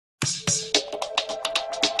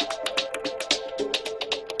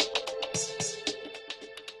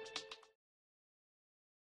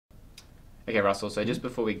Okay, Russell, so just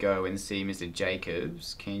before we go and see Mr.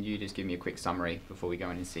 Jacobs, can you just give me a quick summary before we go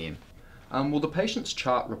in and see him? Well, the patient's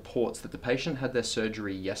chart reports that the patient had their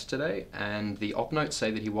surgery yesterday, and the op notes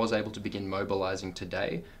say that he was able to begin mobilizing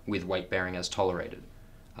today with weight bearing as tolerated.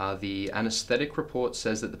 The anesthetic report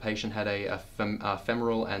says that the patient had a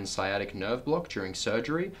femoral and sciatic nerve block during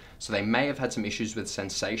surgery, so they may have had some issues with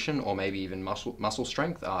sensation or maybe even muscle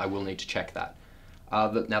strength. I will need to check that.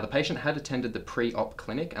 Now, the patient had attended the pre-op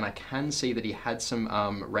clinic, and I can see that he had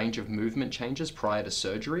some range of movement changes prior to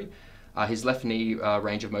surgery. His left knee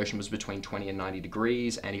range of motion was between 20 and 90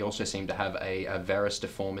 degrees, and he also seemed to have a varus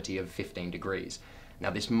deformity of 15 degrees.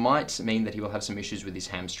 Now, this might mean that he will have some issues with his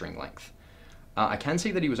hamstring length. I can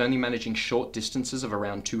see that he was only managing short distances of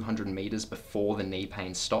around 200 meters before the knee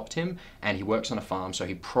pain stopped him, and he works on a farm, so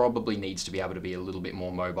he probably needs to be able to be a little bit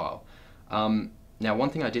more mobile. Now,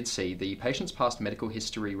 one thing I did see, the patient's past medical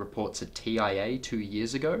history reports a TIA 2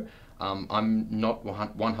 years ago. I'm not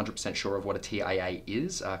 100% sure of what a TIA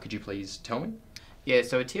is. Could you please tell me? Yeah,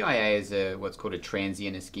 so a TIA is what's called a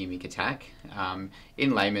transient ischemic attack.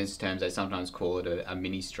 In layman's terms, they sometimes call it a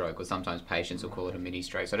mini stroke, or sometimes patients will call it a mini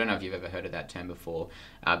stroke. So I don't know if you've ever heard of that term before,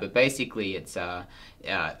 but basically it's at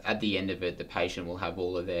the end of it, the patient will have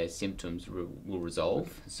all of their symptoms will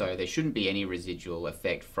resolve. So there shouldn't be any residual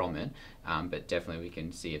effect from it, but definitely we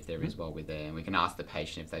can see if there is while we're there, and we can ask the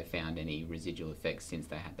patient if they found any residual effects since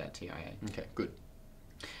they had that TIA. Okay, good.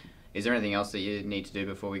 Is there anything else that you need to do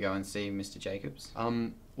before we go and see Mr. Jacobs?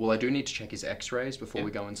 Well, I do need to check his x-rays before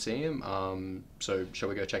we go and see him. So shall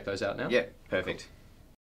we go check those out now? Yeah, perfect.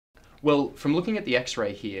 Well, from looking at the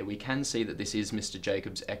x-ray here, we can see that this is Mr.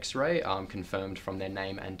 Jacobs' x-ray, confirmed from their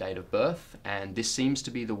name and date of birth, and this seems to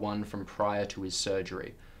be the one from prior to his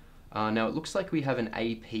surgery. Now, it looks like we have an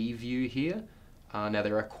AP view here. Now,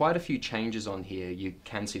 there are quite a few changes on here. You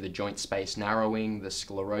can see the joint space narrowing, the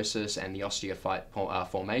sclerosis, and the osteophyte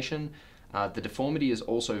formation. The deformity is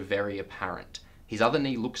also very apparent. His other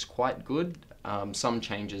knee looks quite good, some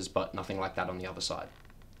changes, but nothing like that on the other side.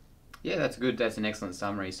 Yeah, that's good. That's an excellent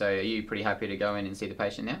summary. So are you pretty happy to go in and see the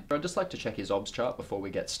patient now? I'd just like to check his OBS chart before we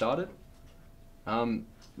get started.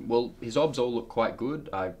 Well, his OBS all look quite good.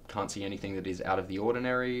 I can't see anything that is out of the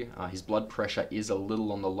ordinary. His blood pressure is a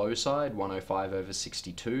little on the low side,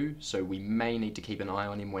 105/62, so we may need to keep an eye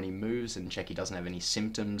on him when he moves and check he doesn't have any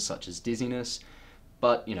symptoms such as dizziness.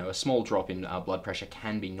 But, you know, a small drop in blood pressure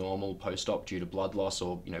can be normal post-op due to blood loss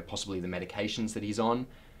or, you know, possibly the medications that he's on.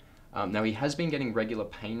 Now, he has been getting regular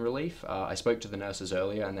pain relief. I spoke to the nurses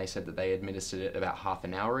earlier and they said that they administered it about half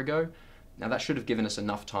an hour ago. Now, that should have given us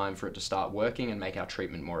enough time for it to start working and make our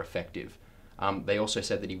treatment more effective. They also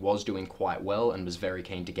said that he was doing quite well and was very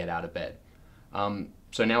keen to get out of bed.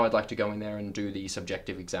 So now I'd like to go in there and do the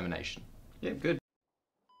subjective examination. Yeah, good.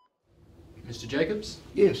 Mr. Jacobs?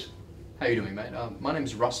 Yes. How you doing, mate? My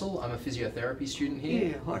name's Russell. I'm a physiotherapy student here.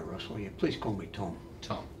 Yeah, hi Russell. Yeah, please call me Tom.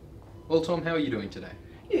 Tom. Well, Tom, how are you doing today?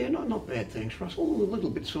 Yeah, not bad, thanks, Russell. A little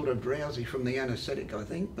bit sort of drowsy from the anaesthetic, I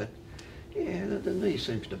think, but yeah, the knee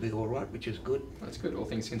seems to be all right, which is good. That's good. All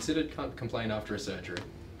things considered, can't complain after a surgery.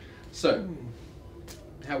 So,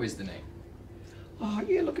 how is the knee? Oh,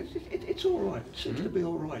 yeah, look, it's all right. It seems to be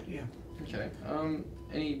all right, yeah. Okay.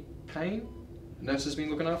 Any pain? Nurse has been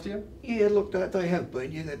looking after you? Yeah, look, they have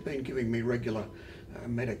been. Yeah, they've been giving me regular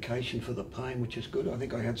medication for the pain, which is good. I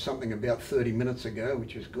think I had something about 30 minutes ago,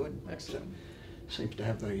 which is good. Excellent. So, seems to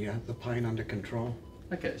have the pain under control.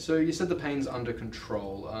 Okay, so you said the pain's under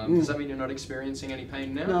control. Does that mean you're not experiencing any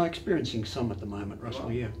pain now? No, experiencing some at the moment, Russell,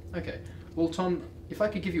 Well, yeah. Okay. Well, Tom, if I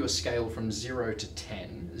could give you a scale from 0 to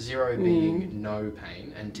 10, 0 being no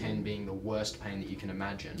pain and 10 being the worst pain that you can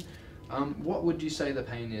imagine, what would you say the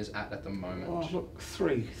pain is at the moment? Oh, look,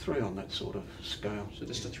 three on that sort of scale. So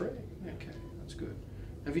just a 3? Okay, that's good.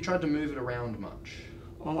 Have you tried to move it around much?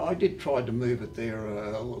 Oh, I did try to move it there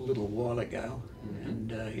a little while ago,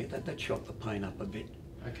 and yeah, that shot the pain up a bit.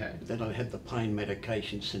 Okay. But then I had the pain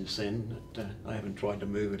medication since then, but I haven't tried to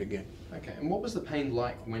move it again. Okay, and what was the pain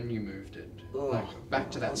like when you moved it? Oh, like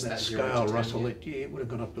back to that, on that that 0 scale, to 10, Russell, yeah? it would have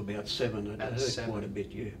gone up to about 7. It hurt 7. quite a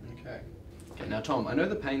bit, yeah. Okay. Okay. Now, Tom, I know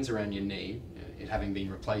the pain's around your knee, it having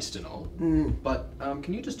been replaced and all, but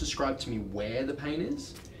can you just describe to me where the pain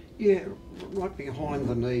is? Yeah, right behind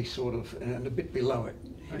the knee, sort of, and a bit below it,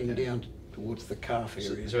 heading down towards the calf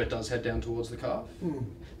area. So it does head down towards the calf?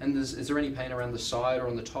 And is there any pain around the side or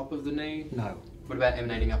on the top of the knee? No. What about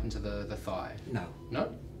emanating up into the thigh? No.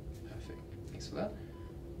 No? Perfect. Thanks for that.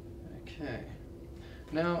 Okay.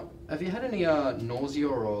 Now, have you had any nausea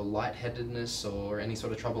or lightheadedness or any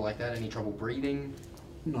sort of trouble like that? Any trouble breathing?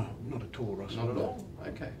 No, not at all, Russell. Not at all?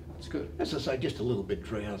 Okay, that's good. As I say, just a little bit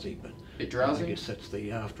drowsy, but Bit drowsy? I guess that's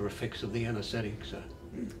the after effects of the anaesthetic. So.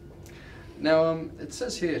 Now, it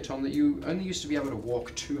says here, Tom, that you only used to be able to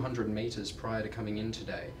walk 200 metres prior to coming in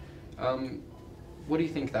today. What do you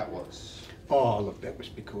think that was? Oh, look, that was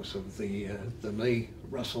because of the knee,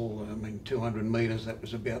 Russell. I mean, 200 metres, that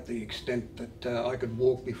was about the extent that I could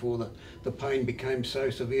walk before the pain became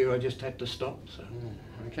so severe I just had to stop. So.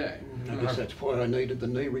 Okay. I guess that's why I needed the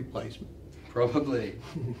knee replacement. Probably.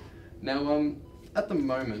 Now, at the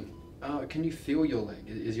moment, can you feel your leg?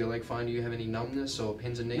 Is your leg fine? Do you have any numbness or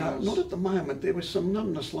pins and needles? No, not at the moment. There was some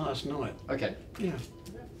numbness last night. Okay. Yeah.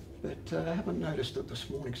 But I haven't noticed it this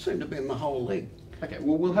morning. It seemed to be in the whole leg. Okay,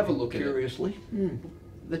 well, we'll have a look at it. Curiously.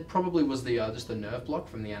 That probably was the just the nerve block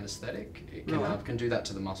from the anaesthetic. It can do that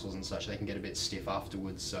to the muscles and such. They can get a bit stiff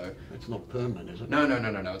afterwards. So it's not permanent, is it? No.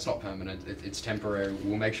 It's not permanent. It's temporary.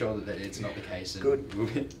 We'll make sure that it's not the case. And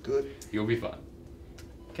Good. Good. You'll be fine.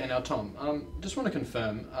 Okay, now Tom, just want to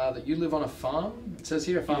confirm that you live on a farm. It says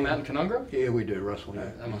here a farm out in Canungra. Yeah, we do, Russell.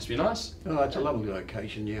 Yeah. That must be nice. Oh, it's a lovely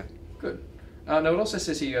location. Yeah. Good. Now it also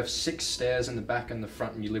says here you have 6 stairs in the back and the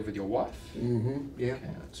front, and you live with your wife. Yeah. Okay,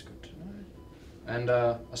 that's good to know. And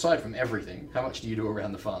aside from everything, how much do you do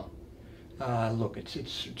around the farm? Look,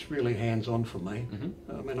 it's really hands-on for me.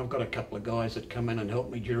 I mean, I've got a couple of guys that come in and help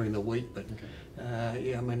me during the week, but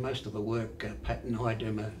yeah, I mean, most of the work Pat and I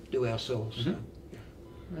do ourselves. So, yeah.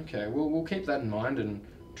 Okay, we'll keep that in mind and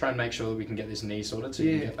try and make sure that we can get this knee sorted so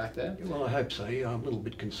you can get back there. Well, I hope so. Yeah, I'm a little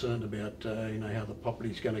bit concerned about how the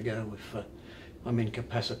property's going to go if I'm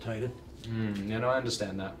incapacitated. Yeah, no, I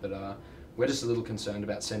understand that, but we're just a little concerned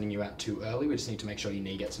about sending you out too early. We just need to make sure your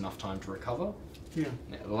knee gets enough time to recover. Yeah.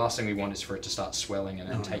 Now, the last thing we want is for it to start swelling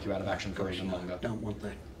and take you out of action for even longer. Don't want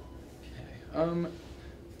that. Okay.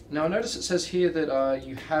 Now I notice it says here that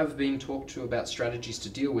you have been talked to about strategies to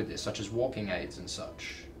deal with this, such as walking aids and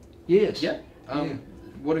such. Yes. Yeah.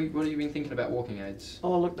 What have you been thinking about walking aids?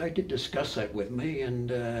 Oh, look, they did discuss that with me,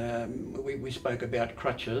 and we spoke about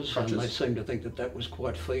crutches, and they seemed to think that was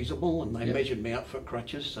quite feasible, and they measured me up for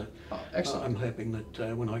crutches. So excellent. I'm hoping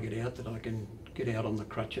that when I get out, that I can get out on the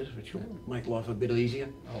crutches, which will make life a bit easier.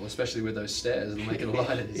 Oh, especially with those stairs, it'll make it a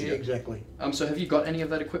lot easier. Yeah, exactly. So have you got any of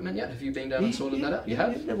that equipment yet? Have you been down and sorted that out? You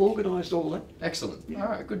have? Yeah, they've organised all that. Excellent. All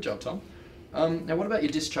right, good job, Tom. Now, what about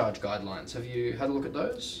your discharge guidelines? Have you had a look at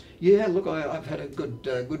those? Yeah, look, I've had a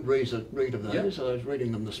good read of those. I was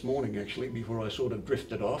reading them this morning, actually, before I sort of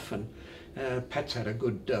drifted off, and Pat's had a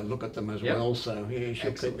good look at them as well, so yeah,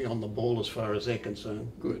 she'll keep me on the ball as far as they're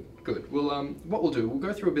concerned. Good. Well, what we'll do, we'll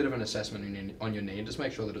go through a bit of an assessment on your knee and just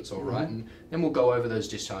make sure that it's all right, and then we'll go over those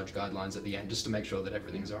discharge guidelines at the end just to make sure that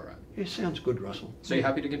everything's all right. Yeah, sounds good, Russell. So you're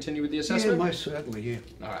happy to continue with the assessment? Yeah, most certainly, yeah.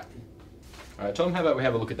 All right, Tom, how about we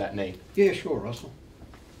have a look at that knee? Yeah, sure, Russell.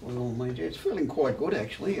 By all means, it's feeling quite good,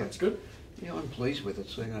 actually. That's good. Yeah, I'm pleased with it,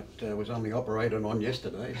 seeing it was only operated on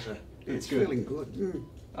yesterday, so it's feeling good.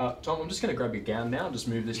 Tom, I'm just going to grab your gown now and just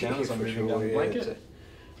move this down as I'm moving down the blanket.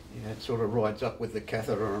 It sort of rides up with the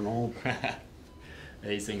catheter and all.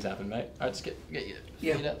 These things happen, mate. All right, just get your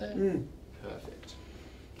feet out there. Perfect.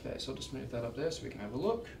 Okay, so I'll just move that up there so we can have a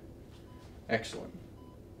look. Excellent.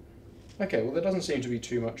 Okay, well there doesn't seem to be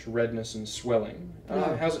too much redness and swelling.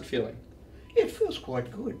 How's it feeling? Yeah, it feels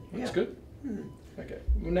quite good. That's good? Okay.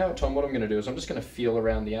 Well now, Tom, what I'm going to do is I'm just going to feel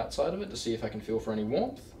around the outside of it to see if I can feel for any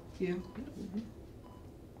warmth. Yeah.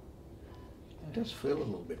 It does feel a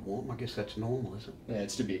little bit warm. I guess that's normal, isn't it? Yeah,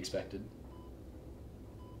 it's to be expected.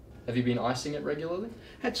 Have you been icing it regularly?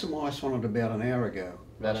 Had some ice on it about an hour ago.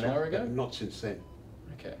 About an hour ago? Not since then.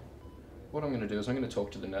 Okay. What I'm going to do is I'm going to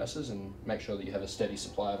talk to the nurses and make sure that you have a steady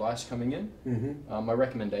supply of ice coming in. My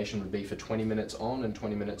recommendation would be for 20 minutes on and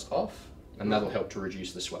 20 minutes off, and that'll help to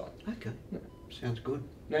reduce the swelling. Okay. Sounds good.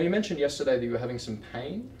 Now, you mentioned yesterday that you were having some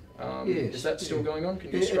pain. Yes. Is that still going on?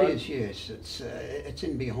 Can you describe? It is, yes. It's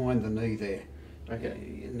in behind the knee there.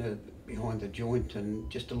 Okay. Behind the joint and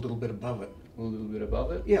just a little bit above it. A little bit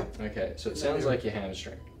above it? Yeah. Okay, so it sounds like your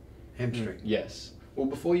hamstring. Hamstring? Yes. Well,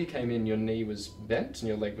 before you came in, your knee was bent and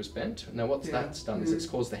your leg was bent. Now, what that's done is it's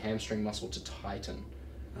caused the hamstring muscle to tighten.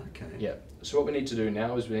 Okay. Yeah. So what we need to do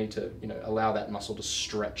now is we need to, allow that muscle to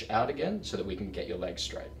stretch out again so that we can get your leg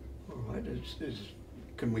straight. All right.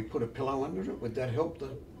 Can we put a pillow under it? Would that help?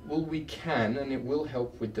 Well, we can, and it will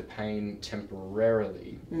help with the pain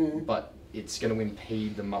temporarily, but it's going to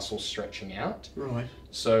impede the muscle stretching out. Right.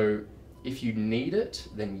 So if you need it,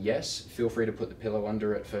 then yes, feel free to put the pillow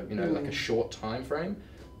under it for, like a short time frame.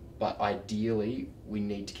 But ideally, we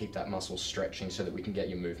need to keep that muscle stretching so that we can get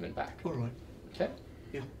your movement back. All right. Okay?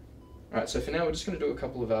 Yeah. Alright, so for now we're just going to do a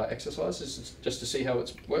couple of exercises just to see how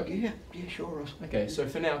it's working. Yeah, sure, Russell. Okay, so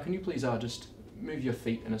for now, can you please just move your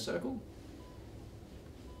feet in a circle?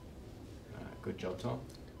 Good job, Tom.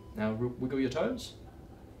 Now wiggle your toes.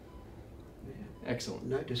 Yeah. Excellent.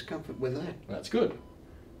 No discomfort with that. That's good.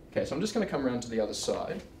 Okay, so I'm just going to come around to the other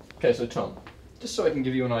side. Okay, so Tom, just so I can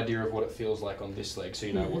give you an idea of what it feels like on this leg, so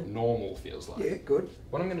you know what normal feels like. Yeah, good.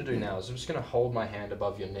 What I'm going to do now is I'm just going to hold my hand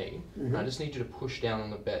above your knee, and I just need you to push down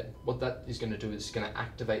on the bed. What that is going to do is it's going to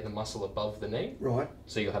activate the muscle above the knee. Right.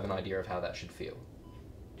 So you'll have an idea of how that should feel.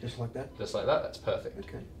 Just like that? Just like that, that's perfect.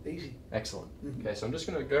 Okay, easy. Excellent. Okay, so I'm just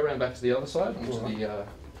going to go around back to the other side, onto the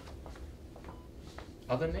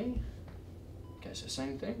other knee. Okay, so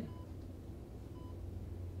same thing.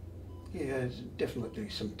 Yeah, there's definitely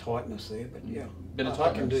some tightness there, but yeah. Bit of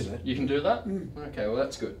tightness. I can do that. You can do that? Okay, well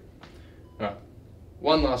that's good. Alright,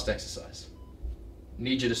 one last exercise.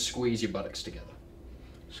 Need you to squeeze your buttocks together.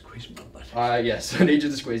 Squeeze my butt. Yes, I need you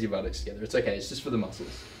to squeeze your buttocks together. It's okay, it's just for the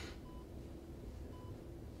muscles.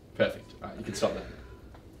 Perfect. Alright, you can stop that.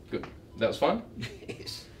 Good. That was fun?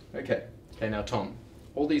 Yes. Okay. Okay, now Tom,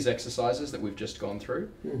 all these exercises that we've just gone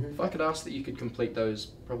through, if I could ask that you could complete those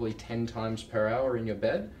probably 10 times per hour in your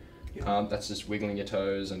bed. That's just wiggling your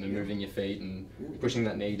toes and then moving your feet and pushing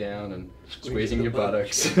that knee down and squeezing your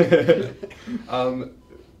buttocks.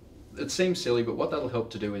 It seems silly, but what that'll help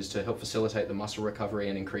to do is to help facilitate the muscle recovery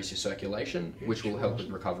and increase your circulation, which will help with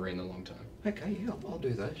recovery in the long term. Okay, yeah, I'll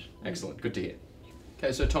do those. Excellent, good to hear.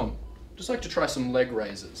 Okay, so Tom, just like to try some leg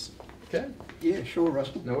raises. Okay? Yeah, sure,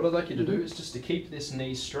 Russell. Now what I'd like you to do is just to keep this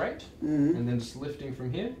knee straight and then just lifting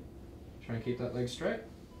from here. Try and keep that leg straight.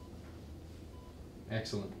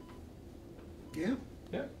 Excellent. Yeah?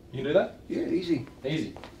 Yeah, you can do that? Yeah, easy.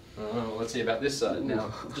 Easy. Well, let's see about this side.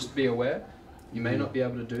 Now, just be aware, you may not be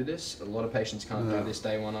able to do this. A lot of patients can't do this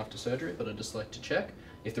day one after surgery, but I'd just like to check.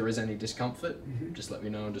 If there is any discomfort, just let me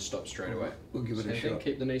know and just stop straight away. We'll give it a shot.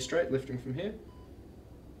 Keep the knee straight, lifting from here.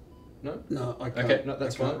 No? No, I can't. Okay, no,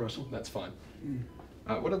 that's fine. Russell. That's fine.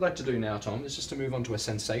 What I'd like to do now, Tom, is just to move on to a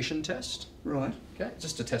sensation test. Right. Okay,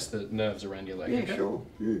 just to test the nerves around your leg. Yeah, okay? sure.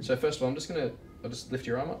 So first of all, I'll just lift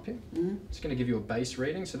your arm up here. Just going to give you a base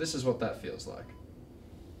reading. So this is what that feels like.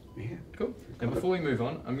 Yeah. Cool. And before we move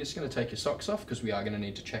on, I'm just going to take your socks off because we are going to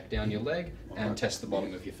need to check down your leg and test the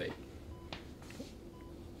bottom of your feet.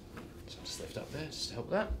 So just lift up there, just to help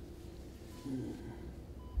that.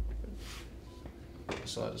 Other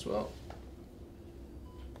side as well.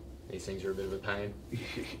 These things are a bit of a pain.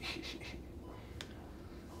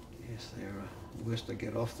 Yes, they're worse to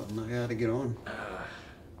get off than they are to get on.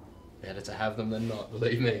 Better to have them than not,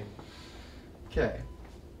 believe me. Okay.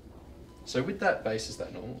 So with that base, is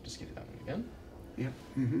that normal? Just give you that one again. Yep.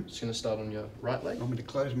 Just going to start on your right leg. Want me to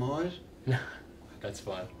close my eyes? No, that's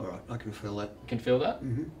fine. All right, I can feel that. You can feel that?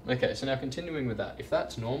 Okay, so now continuing with that. If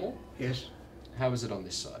that's normal, Yes. how is it on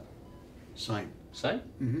this side? Same. Same?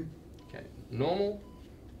 Okay, normal.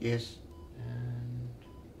 Yes. And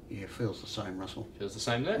Yeah, feels the same, Russell. feels the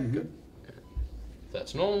same there? Good. If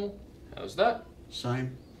that's normal, how's that?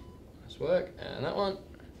 Same. Nice work. And that one.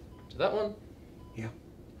 To that one. Yeah.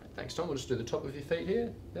 Thanks, Tom. We'll just do the top of your feet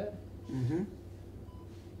here. There.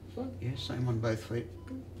 Fine. Yeah, same on both feet.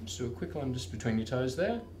 Just do a quick one just between your toes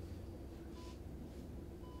there.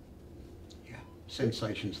 Yeah.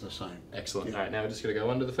 Sensation's the same. Excellent. Yeah. All right, now we're just going to go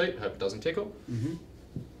under the feet. Hope it doesn't tickle.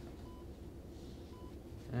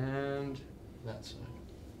 And that side.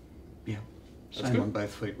 Yeah. That's Same good. on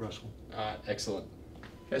both feet, Russell. All right, excellent.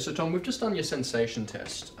 Okay, so Tom, we've just done your sensation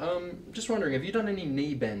test. Just wondering, have you done any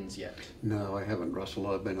knee bends yet? No, I haven't, Russell.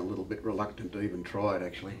 I've been a little bit reluctant to even try it,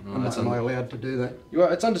 actually. Oh, Am I allowed to do that? You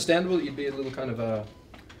are. It's understandable that you'd be a little kind of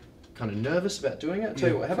nervous about doing it. Tell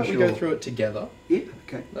you what, how about we go through it together? Yeah.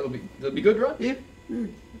 Okay. That'll be good, right? Yeah.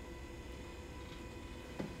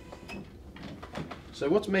 So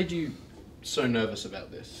what's made you so nervous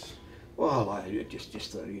about this? Well, just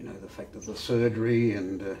the fact of the surgery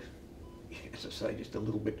and, as I say, just a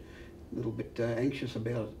little bit anxious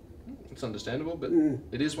about it. It's understandable, but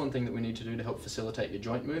it is one thing that we need to do to help facilitate your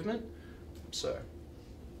joint movement. So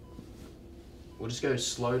we'll just go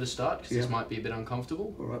slow to start because this might be a bit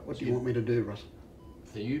uncomfortable. All right. What do you want me to do, Russell?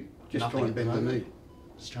 For you, Just nothing try and at the bend the moment. knee.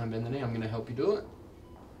 Just try and bend the knee. I'm going to help you do it.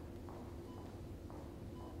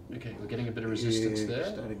 Okay, we're getting a bit of resistance there.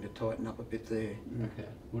 Starting to tighten up a bit there. Okay,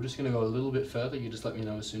 we're just going to go a little bit further. You just let me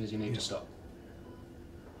know as soon as you need to stop.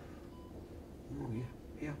 Oh, yeah.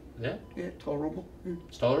 Yeah. Yeah? Yeah, tolerable.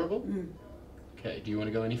 It's tolerable? Okay, do you want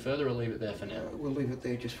to go any further or leave it there for now? We'll leave it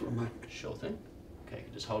there just for a moment. Sure thing. Okay,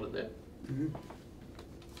 just hold it there.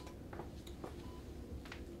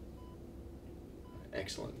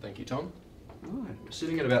 Excellent, thank you, Tom. Right. We're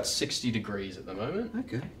sitting at about 60 degrees at the moment.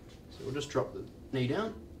 Okay. So we'll just drop the knee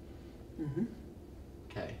down. Mm-hmm.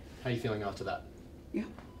 Okay, how are you feeling after that? Yeah,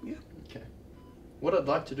 yeah. Okay. What I'd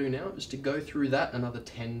like to do now is to go through that another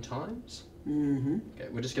 10 times. Mm-hmm. Okay,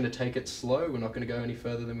 we're just going to take it slow. We're not going to go any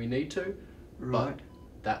further than we need to. Right. But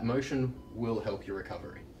that motion will help your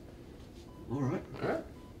recovery. All right. All right.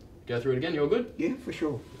 Go through it again. You're good? Yeah, for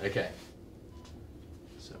sure. Okay.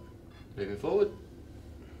 So, moving forward.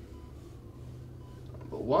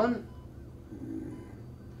 Number 1.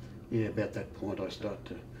 Yeah, about that point I start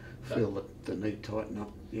to feel that the knee tighten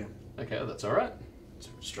up. Yeah. Okay, well, that's all right. So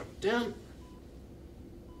just drop it down.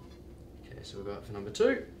 Okay, so we'll go up for number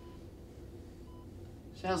 2.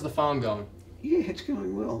 So how's the farm going? Yeah, it's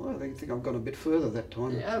going well. I think I've gone a bit further that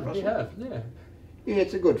time. Yeah, you Russell. have, yeah. Yeah,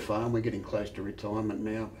 it's a good farm. We're getting close to retirement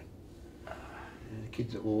now. The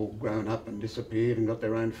kids have all grown up and disappeared and got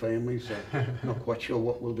their own families, so not quite sure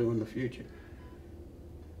what we'll do in the future.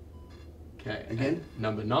 Okay. Again?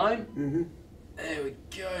 Number 9. Mm-hmm. There we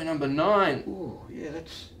go, number 9. Oh, yeah,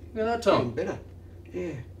 that's Look at that, getting Tom. better.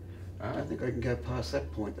 Yeah. All I right. don't think I can go past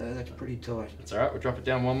that point though. That's pretty tight. That's all right. We'll drop it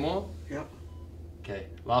down one more. Yep. Okay,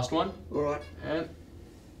 last one. All right. And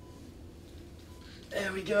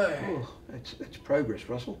there we go. Oh, that's progress,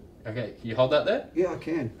 Russell. Okay, can you hold that there? Yeah, I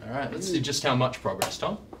can. All right, let's see just how much progress,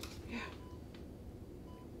 Tom. Yeah.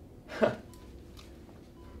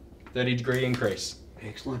 30-degree increase.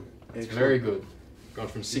 Excellent. It's Excellent. very good. Gone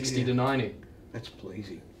from 60 Yeah. to 90. That's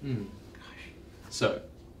pleasing. Hmm. So,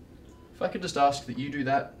 if I could just ask that you do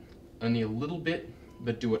that only a little bit,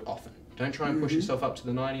 but do it often. Don't try and push yourself up to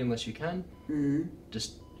the 90 unless you can. Mm-hmm.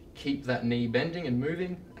 Just keep that knee bending and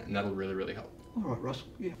moving, and that'll really, really help. All right, Russell.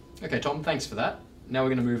 Yeah. Okay, Tom, thanks for that. Now we're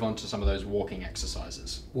going to move on to some of those walking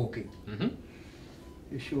exercises. Walking. Mm-hmm.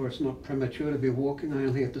 You sure it's not premature to be walking? I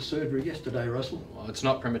only had the surgery yesterday, Russell. Well, it's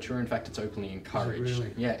not premature. In fact, it's openly encouraged.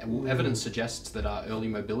 really? Yeah, well, Ooh. evidence suggests that early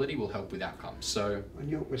mobility will help with outcomes. So, I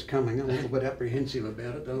knew it was coming. I'm a little bit apprehensive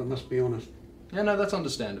about it, though, I must be honest. yeah, no, that's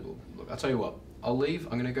understandable. Look, I'll tell you what. I'll leave.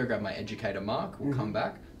 I'm going to go grab my educator, Mark. We'll come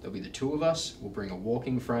back. There'll be the 2 of us. We'll bring a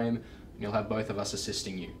walking frame, and you'll have both of us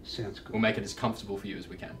assisting you. Sounds good. We'll make it as comfortable for you as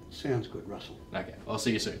we can. Sounds good, Russell. Okay, I'll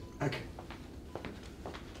see you soon. Okay.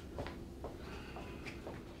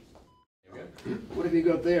 Here we go. What have you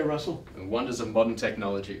got there, Russell? The wonders of modern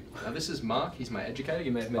technology. Now, this is Mark. He's my educator.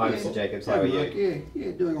 You may have met Hi, him Mr. before. Jacobs. Hi, How are Mark. you?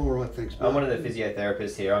 Yeah, doing all right, thanks, Mark. I'm one of the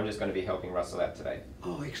physiotherapists here. I'm just going to be helping Russell out today.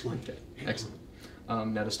 Oh, excellent. Okay, excellent.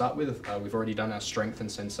 Now to start with, we've already done our strength and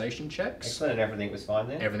sensation checks. Excellent, and everything was fine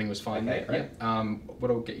there? Everything was fine Okay, there. great. Yeah. What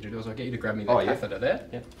I'll get you to do is I'll get you to grab me the Oh, yeah. catheter there.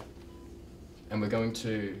 Yep. And we're going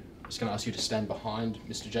to, just going to ask you to stand behind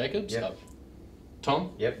Mr. Jacobs. Yep.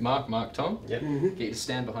 Tom. Yep. Mark, Tom. Yep. Get you to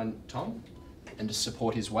stand behind Tom and just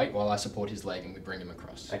support his weight while I support his leg and we bring him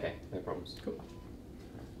across. Okay, no problems. Cool.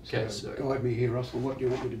 Okay, So, so, guide me here, Russell. What do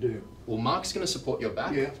you want me to do? well, Mark's going to support your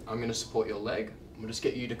back. Yeah. I'm going to support your leg. We'll just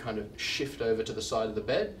get you to kind of shift over to the side of the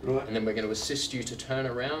bed. Right. And then we're going to assist you to turn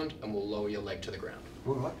around and we'll lower your leg to the ground.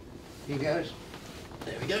 All right. Here goes.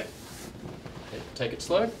 There we go. Okay, take it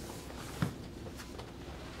slow.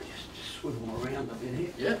 Just swivel around a bit here.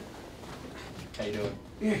 Yeah. How you doing?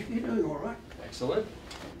 Yeah, you're doing all right. Excellent.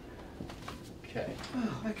 Okay.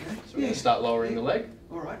 Oh, okay. So we're going to start lowering the leg.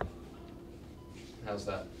 All right. How's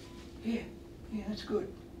that? Yeah, that's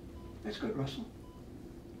good. That's good, Russell.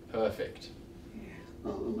 Perfect. Yeah, a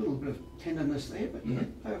little bit of tenderness there, but yeah,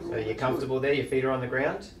 overall. So you're that's comfortable there? Your feet are on the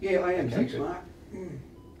ground? good. Yeah, I am. Okay, Thanks, good. Mark. Mm.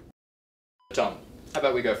 Tom, how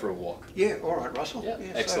about we go for a walk? Yeah, all right, Russell. Yeah, so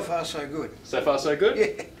excellent. far so good. So far, so good?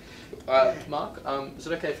 Yeah. Mark, is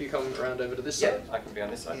it okay if you come around over to this Yeah, side? I can be on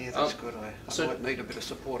this side. Yeah, that's good. I so- might need a bit of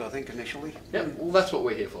support, I think, initially. Yeah, well, that's what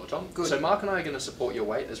we're here for, Tom. Good. So Mark and I are going to support your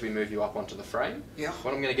weight as we move you up onto the frame. Yeah.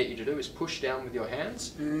 What I'm going to get you to do is push down with your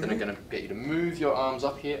hands. Then I'm going to get you to move your arms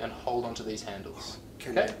up here and hold onto these handles.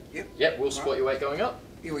 Can Okay? Yep. Yep, we'll support your weight going up.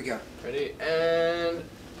 Here we go. Ready? And...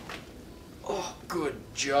 Oh, good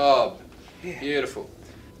job. Yeah. Beautiful.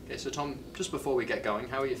 Okay, so Tom, just before we get going,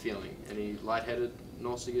 how are you feeling? Any lightheaded,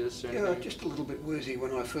 nauseous or anything? Yeah, just a little bit woozy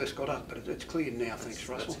when I first got up, but it's cleared now, thanks,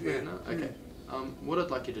 Russell. That's good, no? Mm. Okay. What I'd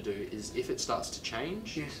like you to do is, if it starts to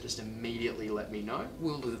change, Yes. just immediately let me know.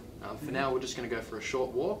 Will do. For now, we're just going to go for a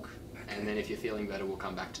short walk, and then if you're feeling better, we'll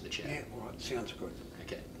come back to the chair. Yeah, all right, sounds good.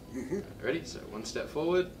 Okay. Mm-hmm. Ready? So one step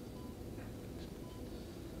forward,